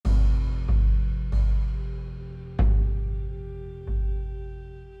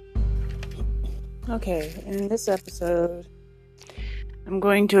Okay, in this episode, I'm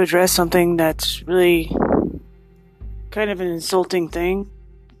going to address something that's really kind of an insulting thing,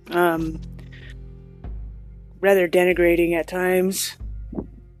 um, rather denigrating at times.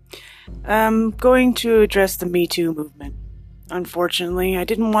 I'm going to address the MeToo movement. Unfortunately, I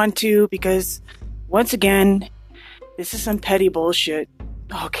didn't want to because, once again, this is some petty bullshit.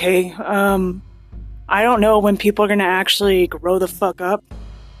 Okay, I don't know when people are gonna actually grow the fuck up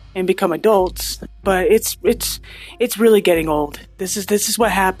and become adults, but it's really getting old. This is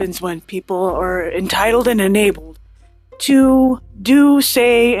what happens when people are entitled and enabled to do,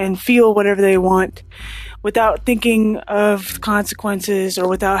 say, and feel whatever they want without thinking of consequences or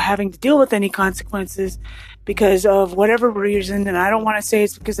without having to deal with any consequences because of whatever reason. And I don't want to say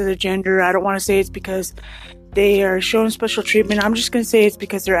it's because of their gender. I don't want to say it's because they are shown special treatment. I'm just going to say it's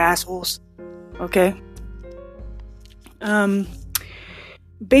because they're assholes. Okay?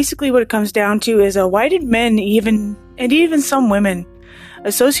 Basically what it comes down to is why did men and even some women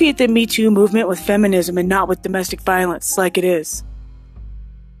associate the Me Too movement with feminism and not with domestic violence like it is?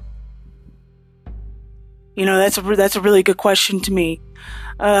 You know, that's a really good question to me.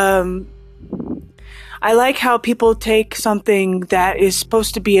 I like how people take something that is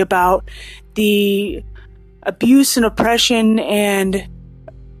supposed to be about the abuse and oppression and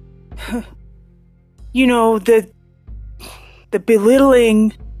you know, the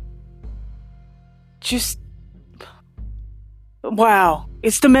belittling. Just wow,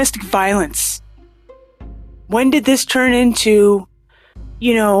 it's domestic violence. When did this turn into,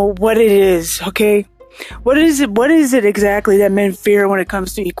 you know, what it is? Okay, what is it exactly that men fear when it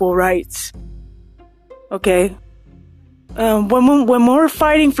comes to equal rights? Okay, when we're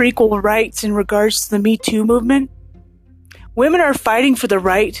fighting for equal rights in regards to the Me Too movement, women are fighting for the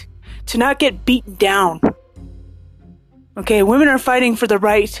right to not get beaten down. Okay, women are fighting for the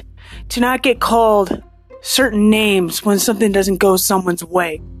right to not get called certain names when something doesn't go someone's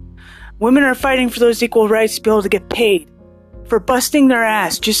way. Women are fighting for those equal rights to be able to get paid for busting their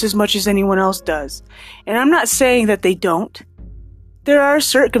ass just as much as anyone else does. And I'm not saying that they don't. There are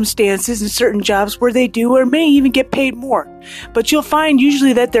circumstances and certain jobs where they do or may even get paid more. But you'll find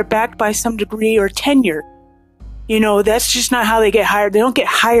usually that they're backed by some degree or tenure. You know, that's just not how they get hired. They don't get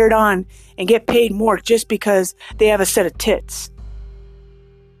hired on and get paid more just because they have a set of tits.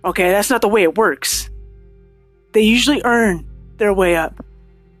 Okay, that's not the way it works. They usually earn their way up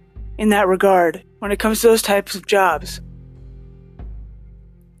in that regard when it comes to those types of jobs.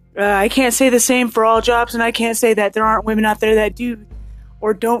 I can't say the same for all jobs, and I can't say that there aren't women out there that do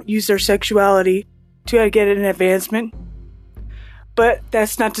or don't use their sexuality to get an advancement. But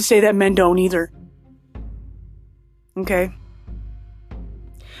that's not to say that men don't either. Okay.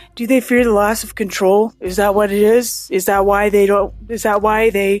 Do they fear the loss of control? Is that what it is? Is that why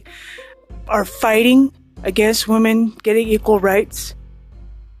they are fighting against women getting equal rights?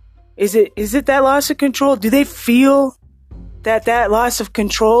 Is it that loss of control? Do they feel that loss of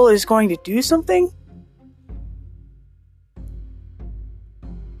control is going to do something?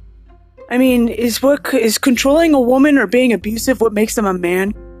 I mean, is controlling a woman or being abusive what makes them a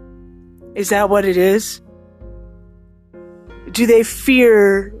man? Is that what it is? Do they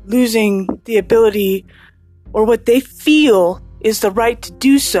fear losing the ability or what they feel is the right to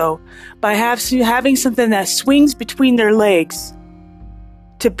do so by having something that swings between their legs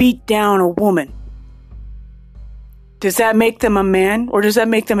to beat down a woman? Does that make them a man or does that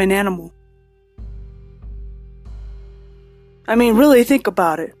make them an animal? I mean, really think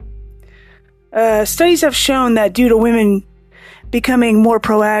about it. Studies have shown that due to women becoming more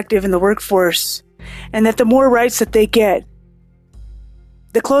proactive in the workforce and that the more rights that they get,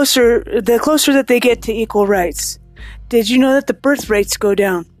 the closer that they get to equal rights. Did you know that the birth rates go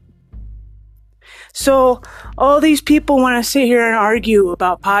down? So all these people want to sit here and argue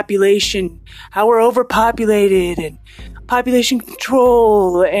about population, how we're overpopulated and population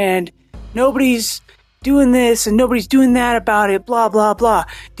control and nobody's doing this and nobody's doing that about it, blah, blah, blah.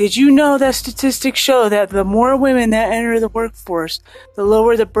 Did you know that statistics show that the more women that enter the workforce, the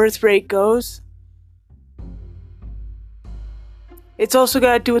lower the birth rate goes? It's also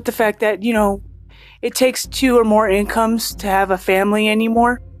got to do with the fact that, you know, it takes 2 or more incomes to have a family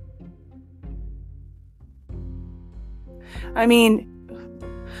anymore. I mean,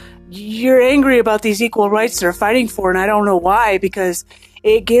 you're angry about these equal rights they're fighting for, and I don't know why, because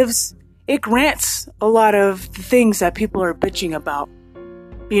it grants a lot of the things that people are bitching about.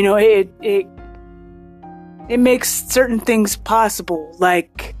 You know, it makes certain things possible,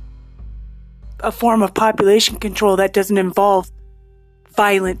 like a form of population control that doesn't involve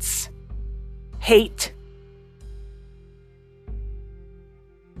violence, hate.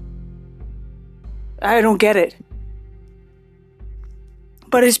 I don't get it.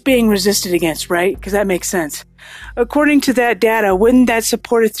 But it's being resisted against, right? Because that makes sense. According to that data, wouldn't that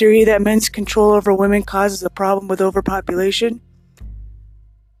support a theory that men's control over women causes a problem with overpopulation?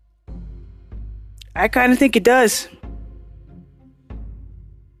 I kind of think it does.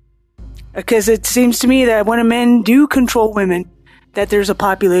 Because it seems to me that when men do control women, that there's a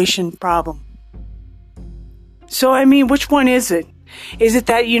population problem. So, I mean, which one is it? Is it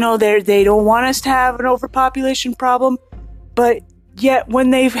that, they don't want us to have an overpopulation problem, but yet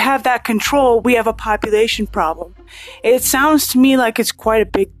when they have that control, we have a population problem? It sounds to me like it's quite a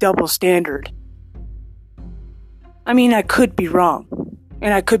big double standard. I mean, I could be wrong,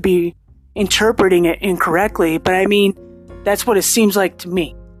 and I could be interpreting it incorrectly, but I mean, that's what it seems like to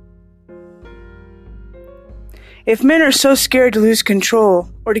me. If men are so scared to lose control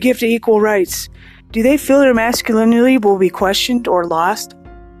or to give to equal rights, do they feel their masculinity will be questioned or lost?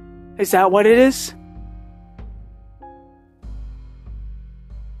 Is that what it is?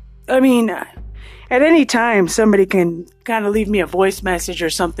 I mean, at any time, somebody can kind of leave me a voice message or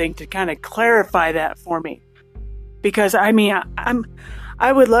something to kind of clarify that for me. Because, I mean,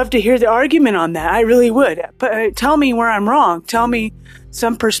 I would love to hear the argument on that. I really would. But tell me where I'm wrong. Tell me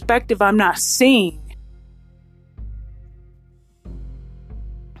some perspective I'm not seeing.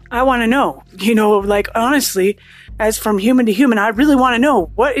 I want to know, like, honestly, as from human to human, I really want to know,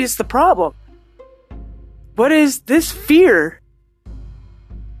 what is the problem? What is this fear?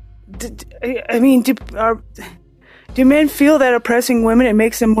 Do men feel that oppressing women, it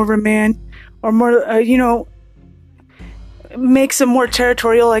makes them more of a man, or more, makes them more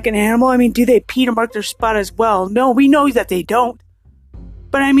territorial like an animal? I mean, do they pee to mark their spot as well? No, we know that they don't.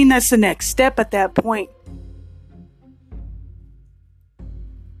 But I mean, that's the next step at that point.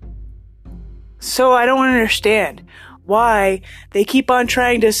 So I don't understand why they keep on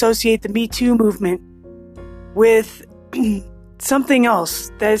trying to associate the MeToo movement with something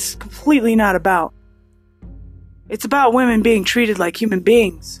else that's completely not about. It's about women being treated like human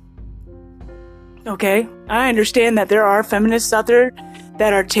beings. Okay? I understand that there are feminists out there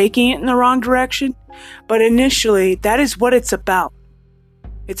that are taking it in the wrong direction, but initially, that is what it's about.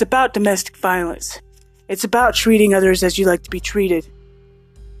 It's about domestic violence. It's about treating others as you like to be treated.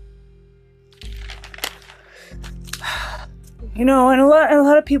 And a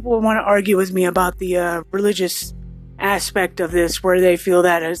lot of people want to argue with me about the religious aspect of this, where they feel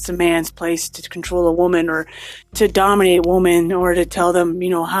that it's a man's place to control a woman or to dominate women or to tell them,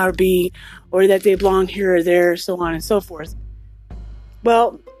 how to be, or that they belong here or there, so on and so forth.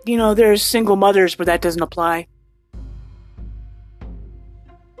 Well, there's single mothers where that doesn't apply.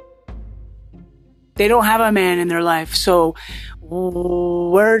 They don't have a man in their life, so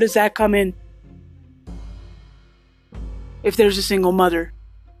where does that come in? If there's a single mother,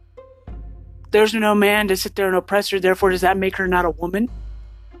 there's no man to sit there and oppress her, therefore does that make her not a woman?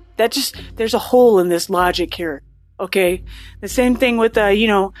 There's a hole in this logic here, okay? The same thing with,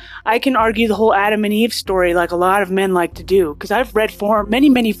 I can argue the whole Adam and Eve story like a lot of men like to do, because I've read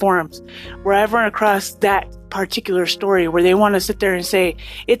many forums where I've run across that particular story where they want to sit there and say,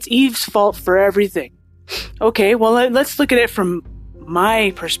 it's Eve's fault for everything. Okay, well, let's look at it from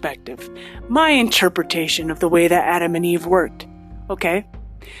my perspective, my interpretation of the way that Adam and Eve worked. Okay?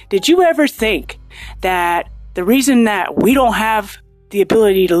 Did you ever think that the reason that we don't have the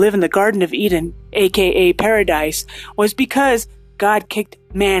ability to live in the Garden of Eden, aka paradise, was because God kicked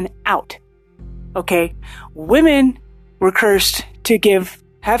man out? Okay? Women were cursed to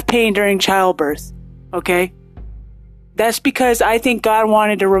have pain during childbirth. Okay? That's because I think God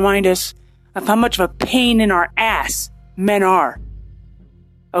wanted to remind us of how much of a pain in our ass men are.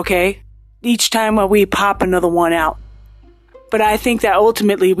 Okay? Each time we pop another one out. But I think that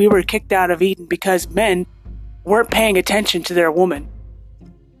ultimately we were kicked out of Eden because men weren't paying attention to their woman.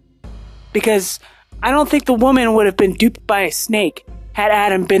 Because I don't think the woman would have been duped by a snake had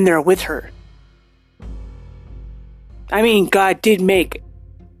Adam been there with her. I mean, God did make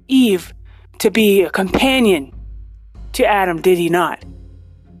Eve to be a companion to Adam, did he not?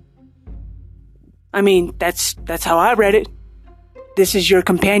 I mean, that's how I read it. This is your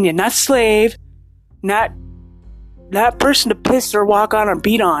companion, not slave, not person to piss or walk on or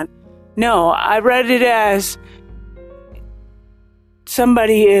beat on. No, I read it as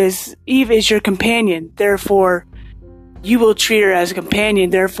Eve is your companion, therefore you will treat her as a companion,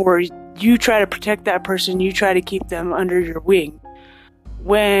 therefore you try to protect that person, you try to keep them under your wing.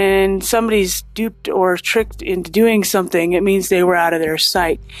 When somebody's duped or tricked into doing something, it means they were out of their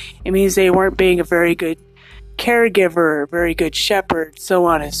sight. It means they weren't being a very good caregiver, very good shepherd, so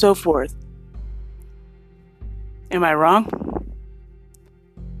on and so forth. Am I wrong?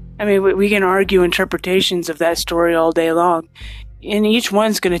 I mean, we can argue interpretations of that story all day long, and each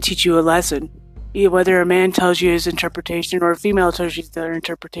one's going to teach you a lesson. Whether a man tells you his interpretation or a female tells you their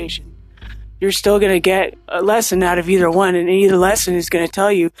interpretation, you're still going to get a lesson out of either one, and either lesson is going to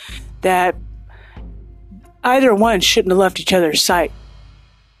tell you that either one shouldn't have left each other's sight.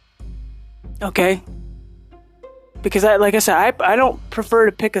 Okay? Because, like I said, I don't prefer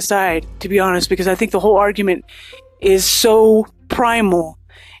to pick a side, to be honest, because I think the whole argument is so primal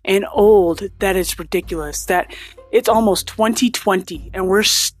and old that it's ridiculous. That it's almost 2020 and we're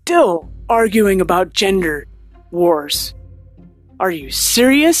still arguing about gender wars. Are you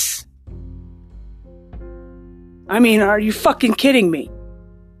serious? I mean, are you fucking kidding me?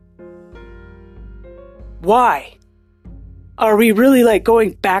 Why? Are we really like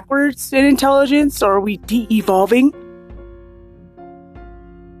going backwards in intelligence, or are we de-evolving?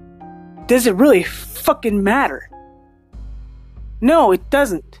 Does it really fucking matter? No, it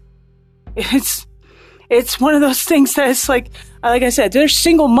doesn't. It's one of those things that it's like I said, there's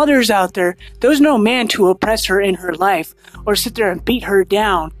single mothers out there. There's no man to oppress her in her life or sit there and beat her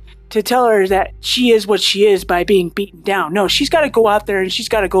down to tell her that she is what she is by being beaten down. No, she's got to go out there and she's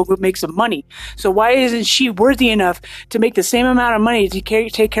got to go make some money. So why isn't she worthy enough to make the same amount of money to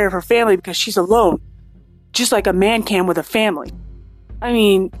take care of her family because she's alone, just like a man can with a family? I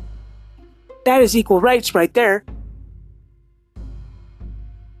mean, that is equal rights right there.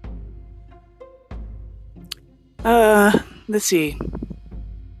 Let's see.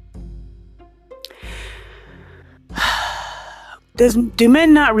 Do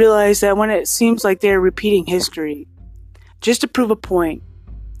men not realize that when it seems like they're repeating history just to prove a point,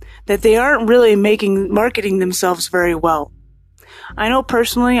 that they aren't really marketing themselves very well? I know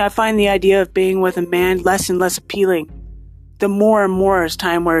personally I find the idea of being with a man less and less appealing the more and more as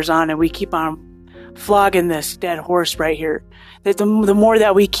time wears on and we keep on flogging this dead horse right here. That the more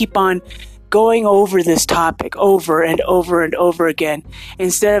that we keep on going over this topic over and over and over again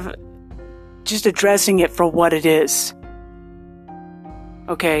instead of just addressing it for what it is.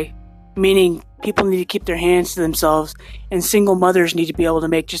 Okay? Meaning people need to keep their hands to themselves, and single mothers need to be able to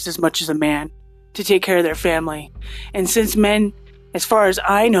make just as much as a man to take care of their family. And since men, as far as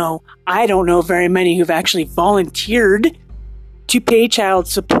I know, I don't know very many who've actually volunteered to pay child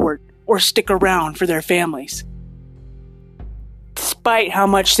support or stick around for their families, despite how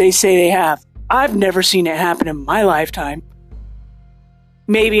much they say they have. I've never seen it happen in my lifetime.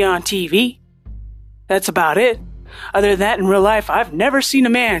 Maybe on TV. That's about it. Other than that, in real life, I've never seen a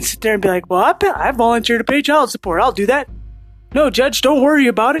man sit there and be like, well, I volunteer to pay child support. I'll do that. No, Judge, don't worry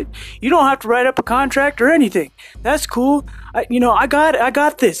about it. You don't have to write up a contract or anything. That's cool. I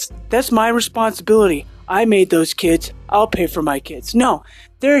got this. That's my responsibility. I made those kids. I'll pay for my kids. No,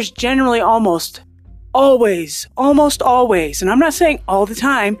 there's generally almost always, and I'm not saying all the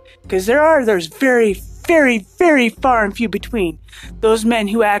time, because there's very, very, very far and few between those men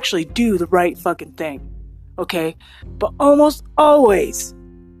who actually do the right fucking thing. Okay? But almost always,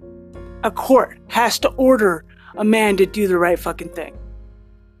 a court has to order a man to do the right fucking thing.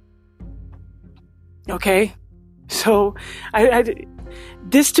 Okay? So,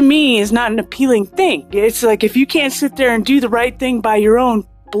 this to me is not an appealing thing. It's like, if you can't sit there and do the right thing by your own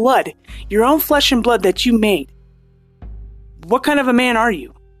blood, your own flesh and blood that you made, what kind of a man are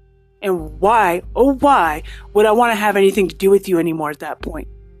you? And why, oh why, would I want to have anything to do with you anymore at that point?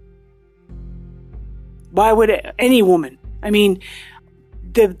 Why would any woman? I mean,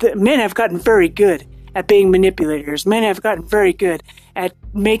 the men have gotten very good at being manipulators. Men have gotten very good at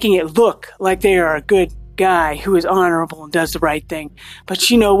making it look like they are a good guy who is honorable and does the right thing. But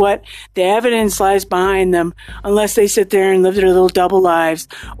you know what? The evidence lies behind them unless they sit there and live their little double lives,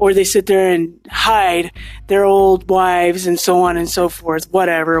 or they sit there and hide their old wives and so on and so forth.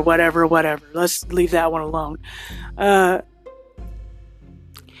 Whatever. Let's leave that one alone.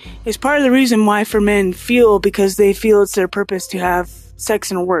 It's part of the reason why for men because they feel it's their purpose to have sex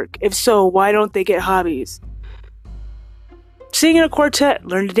and work. If so, why don't they get hobbies? Sing in a quartet,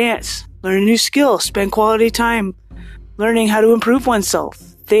 learn to dance, learn a new skill, spend quality time learning how to improve oneself,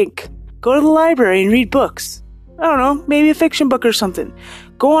 think, go to the library and read books. I don't know, maybe a fiction book or something.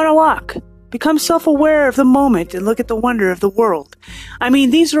 Go on a walk, become self-aware of the moment and look at the wonder of the world. I mean,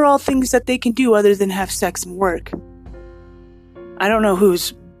 these are all things that they can do other than have sex and work. I don't know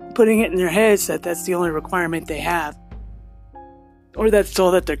who's putting it in their heads that that's the only requirement they have, or that's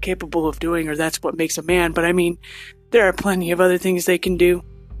all that they're capable of doing, or that's what makes a man. But I mean, there are plenty of other things they can do.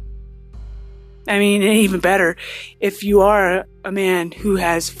 I mean, and even better, if you are a man who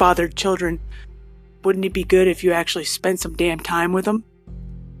has fathered children, wouldn't it be good if you actually spent some damn time with them?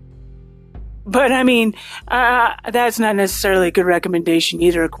 But I mean, that's not necessarily a good recommendation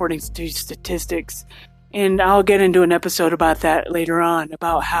either, according to statistics. And I'll get into an episode about that later on,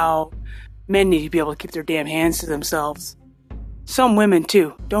 about how men need to be able to keep their damn hands to themselves. Some women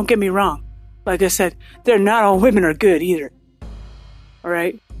too, don't get me wrong. Like I said, they're not all women are good either.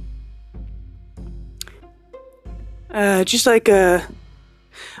 Alright? Just like,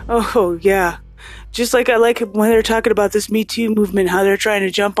 oh yeah. Just like I like when they're talking about this MeToo movement, how they're trying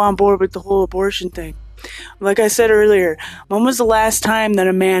to jump on board with the whole abortion thing. Like I said earlier, when was the last time that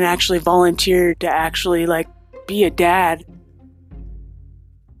a man actually volunteered to actually, like, be a dad?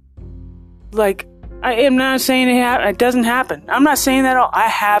 Like, I am not saying it doesn't happen. I'm not saying that at all. I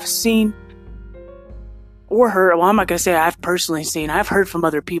have seen or heard, well, I'm not going to say I've personally seen, I've heard from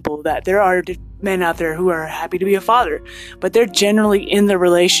other people that there are men out there who are happy to be a father, but they're generally in the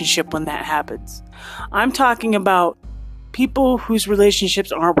relationship when that happens. I'm talking about people whose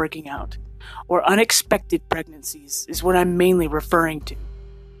relationships aren't working out, or unexpected pregnancies is what I'm mainly referring to.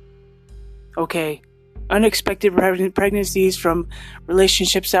 Okay, unexpected pregnancies from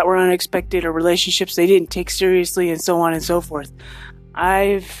relationships that were unexpected, or relationships they didn't take seriously, and so on and so forth.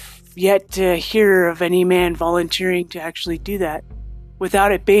 I've yet to hear of any man volunteering to actually do that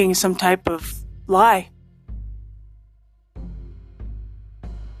without it being some type of lie.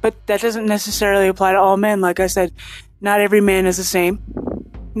 But that doesn't necessarily apply to all men. Like I said, not every man is the same.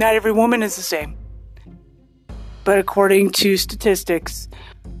 Not every woman is the same. But according to statistics,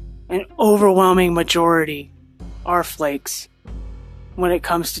 an overwhelming majority are flakes when it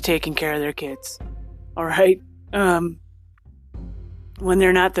comes to taking care of their kids. Alright? When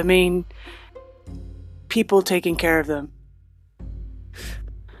they're not the main people taking care of them.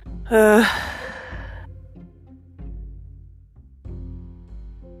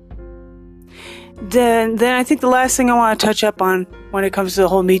 Then I think the last thing I want to touch up on when it comes to the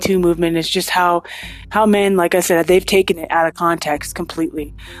whole Me Too movement is just how men, like I said, they've taken it out of context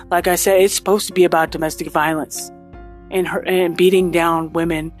completely. Like I said, it's supposed to be about domestic violence and beating down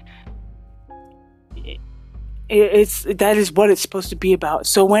women. That is what it's supposed to be about.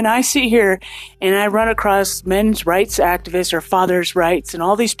 So when I sit here and I run across men's rights activists or fathers' rights and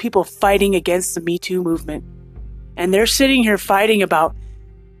all these people fighting against the Me Too movement, and they're sitting here fighting about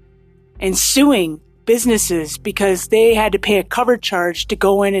and suing businesses because they had to pay a cover charge to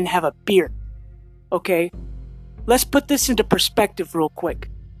go in and have a beer. Okay? Let's put this into perspective real quick.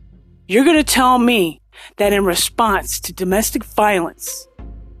 You're going to tell me that in response to domestic violence,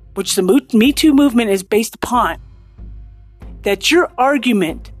 which the Me Too movement is based upon, that your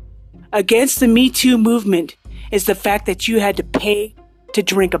argument against the Me Too movement is the fact that you had to pay to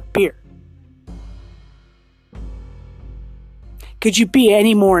drink a beer. Could you be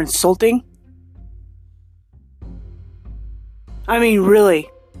any more insulting? I mean, really.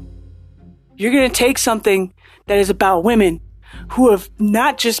 You're going to take something that is about women who have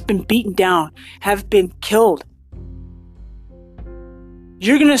not just been beaten down, have been killed.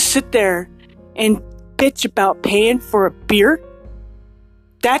 You're going to sit there and bitch about paying for a beer?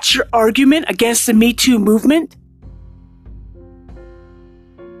 That's your argument against the Me Too movement?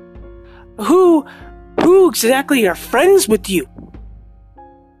 Who exactly are friends with you?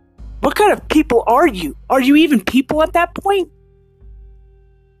 What kind of people are you? Are you even people at that point?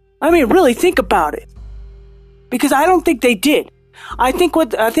 I mean, really think about it. Because I don't think they did. I think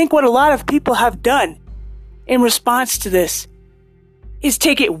what a lot of people have done in response to this is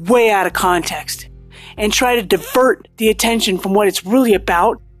take it way out of context and try to divert the attention from what it's really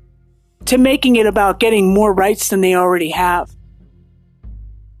about to making it about getting more rights than they already have.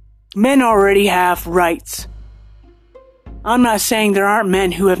 Men already have rights. I'm not saying there aren't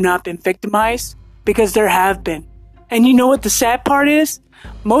men who have not been victimized, because there have been. And you know what the sad part is?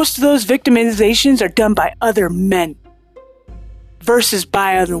 Most of those victimizations are done by other men versus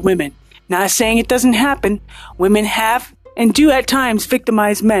by other women. Not saying it doesn't happen. Women have and do at times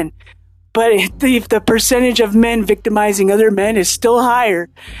victimize men. But if the percentage of men victimizing other men is still higher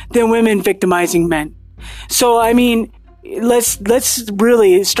than women victimizing men. So, I mean, let's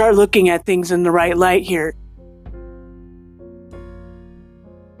really start looking at things in the right light here.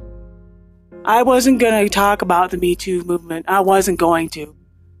 I wasn't going to talk about the Me Too movement. I wasn't going to.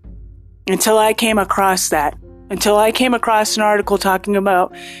 Until I came across that. Until I came across an article talking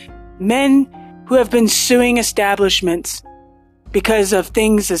about men who have been suing establishments because of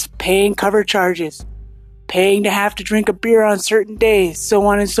things as paying cover charges, paying to have to drink a beer on certain days, so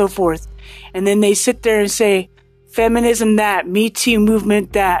on and so forth. And then they sit there and say, feminism that, Me Too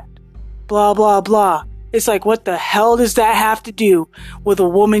movement that, blah, blah, blah. It's like, what the hell does that have to do with a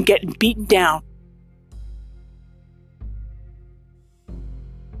woman getting beaten down?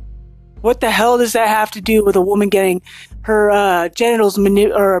 What the hell does that have to do with a woman getting her genitals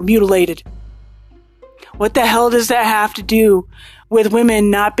mutilated? What the hell does that have to do with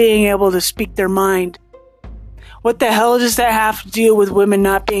women not being able to speak their mind? What the hell does that have to do with women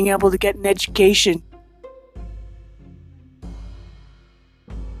not being able to get an education?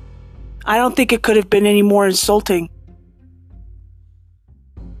 I don't think it could have been any more insulting.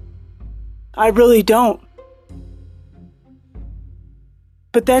 I really don't.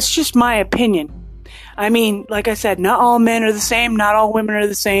 But that's just my opinion. I mean, like I said, not all men are the same, not all women are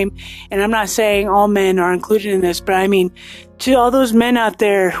the same, and I'm not saying all men are included in this, but I mean, to all those men out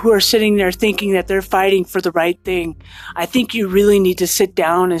there who are sitting there thinking that they're fighting for the right thing, I think you really need to sit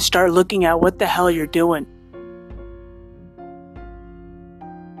down and start looking at what the hell you're doing.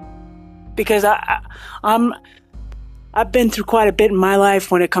 Because I've been through quite a bit in my life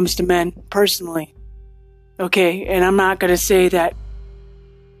when it comes to men, personally. Okay, and I'm not going to say that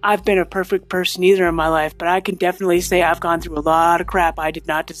I've been a perfect person either in my life, but I can definitely say I've gone through a lot of crap I did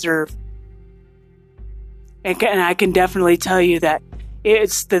not deserve. And I can definitely tell you that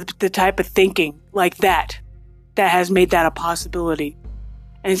it's the type of thinking like that has made that a possibility.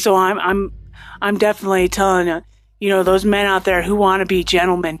 And so I'm definitely telling those men out there who want to be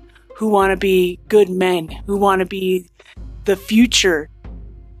gentlemen, who want to be good men, who want to be the future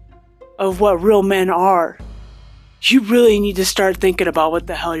of what real men are. You really need to start thinking about what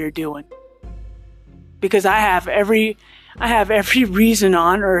the hell you're doing. Because I have every reason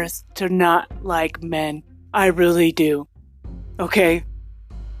on earth to not like men. I really do. Okay?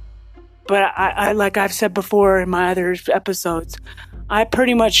 But I like I've said before in my other episodes, I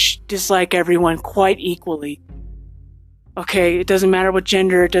pretty much dislike everyone quite equally. Okay? It doesn't matter what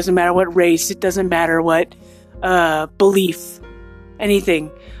gender, it doesn't matter what race, it doesn't matter what belief,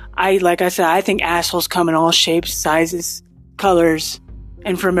 anything. Like I said, I think assholes come in all shapes, sizes, colors,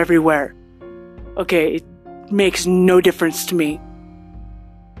 and from everywhere. Okay, it makes no difference to me.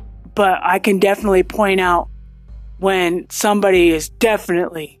 But I can definitely point out when somebody is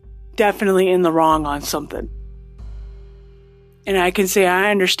definitely in the wrong on something. And I can say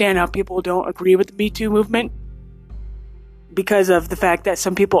I understand how people don't agree with the MeToo movement because of the fact that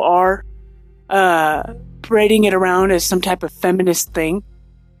some people are parading it around as some type of feminist thing.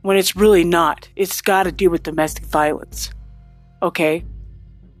 When it's really not. It's got to do with domestic violence. Okay?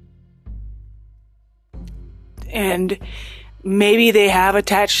 And maybe they have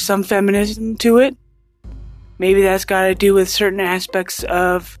attached some feminism to it. Maybe that's got to do with certain aspects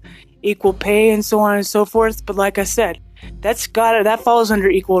of equal pay and so on and so forth. But like I said, that falls under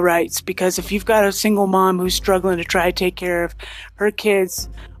equal rights. Because if you've got a single mom who's struggling to try to take care of her kids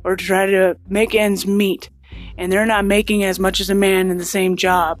or to try to make ends meet, and they're not making as much as a man in the same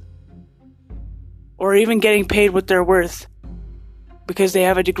job, or even getting paid what they're worth because they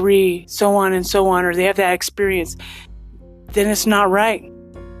have a degree, so on and so on, or they have that experience, then it's not right.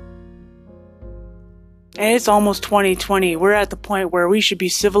 And it's almost 2020. We're at the point where we should be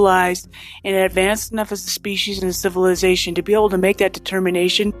civilized and advanced enough as a species and a civilization to be able to make that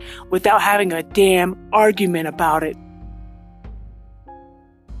determination without having a damn argument about it.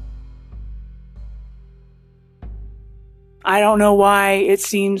 I don't know why it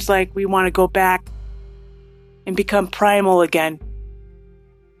seems like we want to go back and become primal again.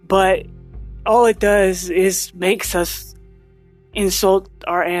 But all it does is makes us insult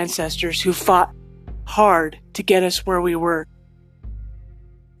our ancestors who fought hard to get us where we were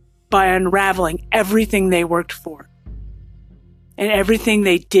by unraveling everything they worked for and everything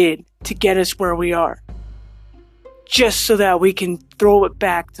they did to get us where we are. Just so that we can throw it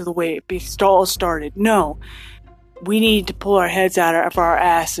back to the way it all started. No. We need to pull our heads out of our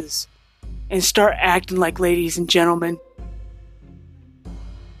asses and start acting like ladies and gentlemen.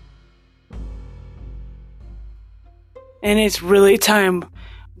 And it's really time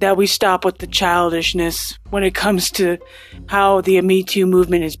that we stop with the childishness when it comes to how the MeToo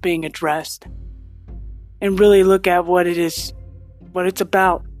movement is being addressed. And really look at what it is, what it's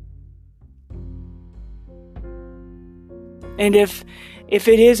about. And if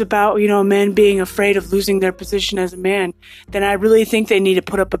it is about, men being afraid of losing their position as a man, then I really think they need to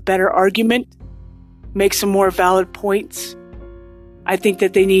put up a better argument, make some more valid points. I think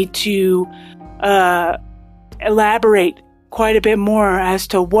that they need to elaborate quite a bit more as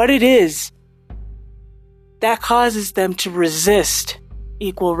to what it is that causes them to resist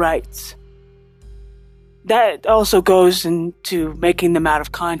equal rights. That also goes into making them out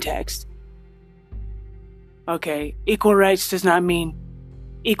of context. Okay, equal rights does not mean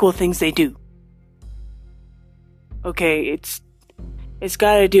equal things they do. Okay, it's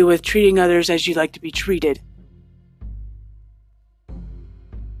got to do with treating others as you like to be treated.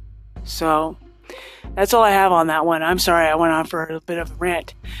 So that's all I have on that one. I'm sorry I went on for a bit of a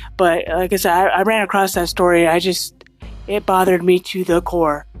rant. But like I said, I ran across that story. It bothered me to the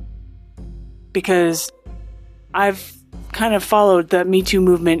core. Because I've kind of followed the MeToo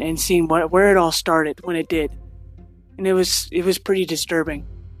movement and seen where it all started when it did. And it was pretty disturbing.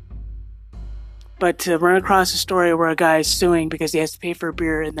 But to run across a story where a guy is suing because he has to pay for a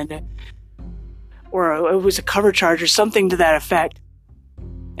beer and then or it was a cover charge or something to that effect.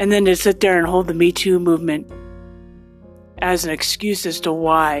 And then to sit there and hold the Me Too movement as an excuse as to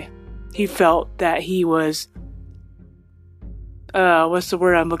why he felt that he was, what's the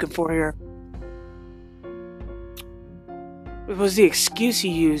word I'm looking for here? It was the excuse he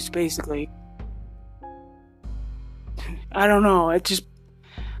used, basically. I don't know. It just,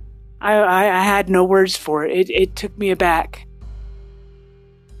 I had no words for it. It took me aback.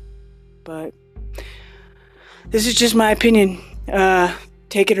 But this is just my opinion.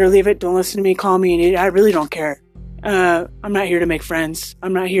 Take it or leave it. Don't listen to me. Call me an idiot. I really don't care. I'm not here to make friends.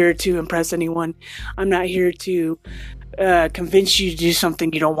 I'm not here to impress anyone. I'm not here to convince you to do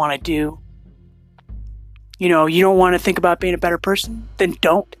something you don't want to do. You know, you don't want to think about being a better person? Then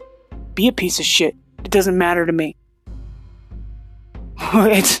don't. Be a piece of shit. It doesn't matter to me.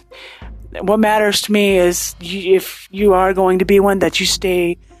 What matters to me is if you are going to be one, that you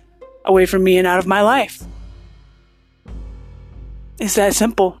stay away from me and out of my life. It's that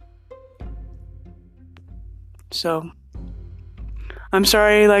simple. So, I'm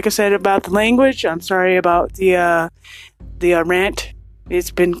sorry, like I said, about the language. I'm sorry about the rant.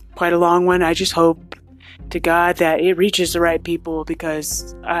 It's been quite a long one. I just hope to God that it reaches the right people,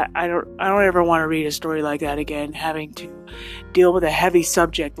 because I don't ever want to read a story like that again, having to deal with a heavy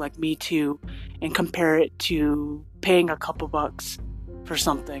subject like Me Too and compare it to paying a couple bucks for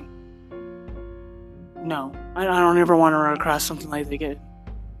something. No, I don't ever want to run across something like that again.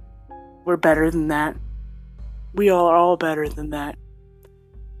 We're better than that. We are all better than that.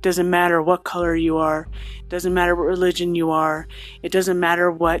 Doesn't matter what color you are. Doesn't matter what religion you are. It doesn't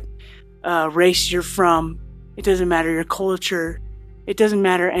matter what race you're from. It doesn't matter your culture. It doesn't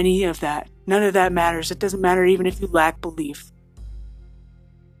matter any of that. None of that matters. It doesn't matter even if you lack belief.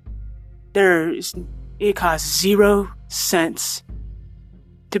 It costs 0 cents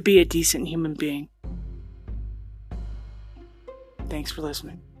to be a decent human being. Thanks for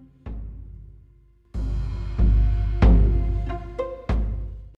listening.